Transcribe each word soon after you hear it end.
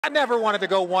I never wanted to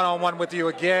go one-on-one with you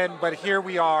again, but here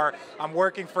we are. I'm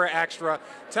working for Extra.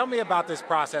 Tell me about this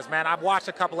process, man. I've watched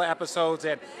a couple of episodes,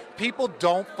 and people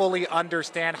don't fully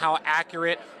understand how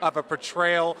accurate of a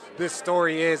portrayal this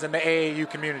story is in the AAU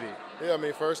community. Yeah, I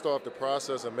mean, first off, the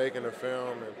process of making a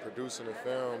film and producing a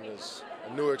film is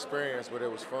a new experience, but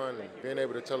it was fun. And being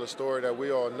able to tell a story that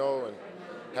we all know and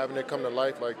having it come to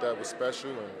life like that was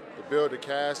special. And to build a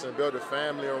cast and build a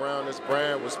family around this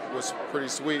brand was pretty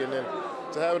sweet. And then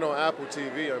to have it on Apple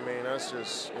TV, I mean, that's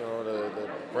just, the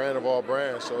brand of all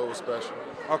brands, so it was special.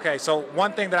 Okay, so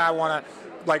one thing that I want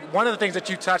to, one of the things that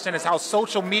you touched on is how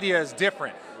social media is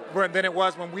different than it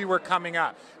was when we were coming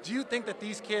up. Do you think that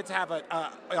these kids have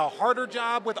a harder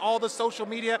job with all the social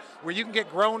media where you can get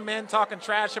grown men talking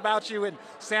trash about you in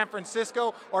San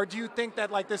Francisco, or do you think that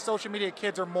this social media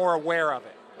kids are more aware of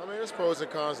it? I mean, there's pros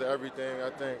and cons to everything. I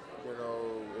think,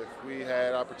 if we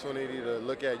had opportunity to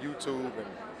look at YouTube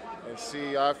and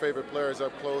see our favorite players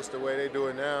up close the way they do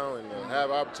it now, and have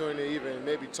opportunity to even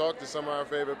maybe talk to some of our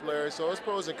favorite players. So it's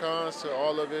pros and cons to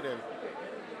all of it,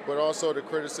 but also the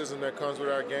criticism that comes with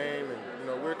our game.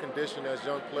 And we're conditioned as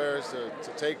young players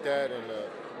to take that and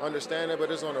understand it, but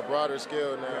it's on a broader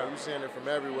scale now. You're seeing it from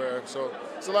everywhere. So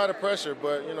it's a lot of pressure,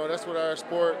 but that's what our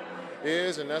sport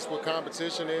is, and that's what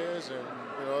competition is. And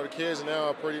the kids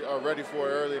now are ready for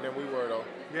it earlier than we were, though.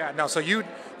 Yeah, no, so you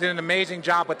did an amazing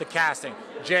job with the casting.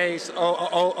 Jace,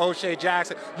 O'Shea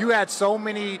Jackson, you had so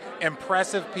many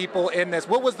impressive people in this.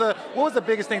 What was the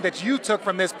biggest thing that you took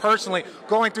from this personally,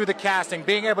 going through the casting,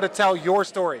 being able to tell your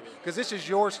story? Because this is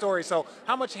your story, so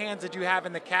how much hands did you have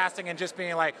in the casting and just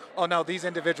being like, oh no, these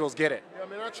individuals get it? Yeah, I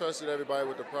mean, I trusted everybody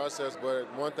with the process,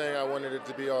 but one thing I wanted it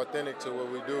to be authentic to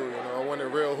what we do. I wanted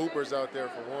real hoopers out there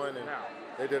for one, and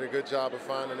they did a good job of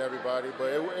finding everybody, but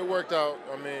it worked out.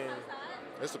 I mean,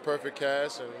 it's the perfect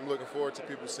cast, and I'm looking forward to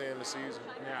people seeing the season.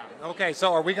 Yeah. Okay.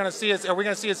 So, are we going to see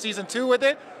a season 2 with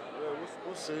it? Yeah,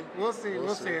 we'll see.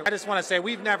 We'll see. I just want to say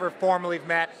we've never formally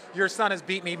met. Your son has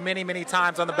beat me many, many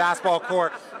times on the basketball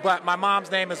court, but my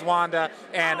mom's name is Wanda,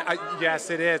 and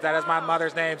yes, it is. That is my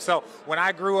mother's name. So when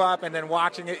I grew up and then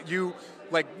watching it, you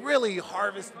really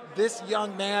harvest this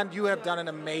young man. You have done an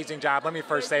amazing job. Let me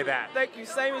first say that. Thank you.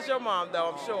 Same as your mom,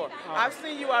 though, I'm sure. I've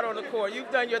seen you out on the court.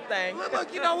 You've done your thing. Look,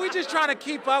 we're just trying to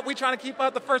keep up. We're trying to keep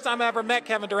up. The first time I ever met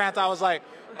Kevin Durant, I was like,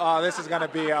 oh, this is going to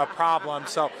be a problem.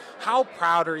 So how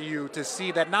proud are you to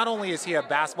see that not only is he a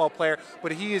basketball player,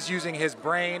 but he is using his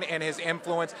brain and his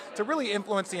influence to really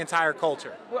influence the entire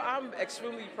culture? Well, I'm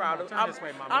extremely proud of him. Turn this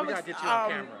way, Mama. We got to get you on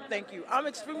camera. Thank you. I'm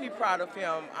extremely proud of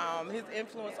him. His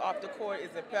influence off the court is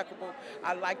impeccable.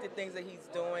 I like the things that he's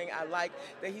doing. I like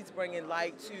that he's bringing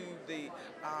light to the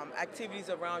activities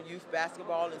around youth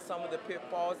basketball and some of the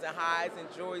pitfalls and highs and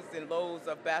joys and lows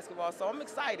of basketball. So I'm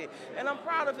excited, and I'm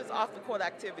proud of his off-the-court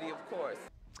activity, of course.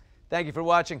 Thank you for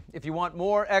watching. If you want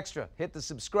more Extra, hit the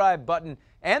subscribe button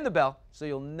and the bell so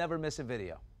you'll never miss a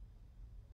video.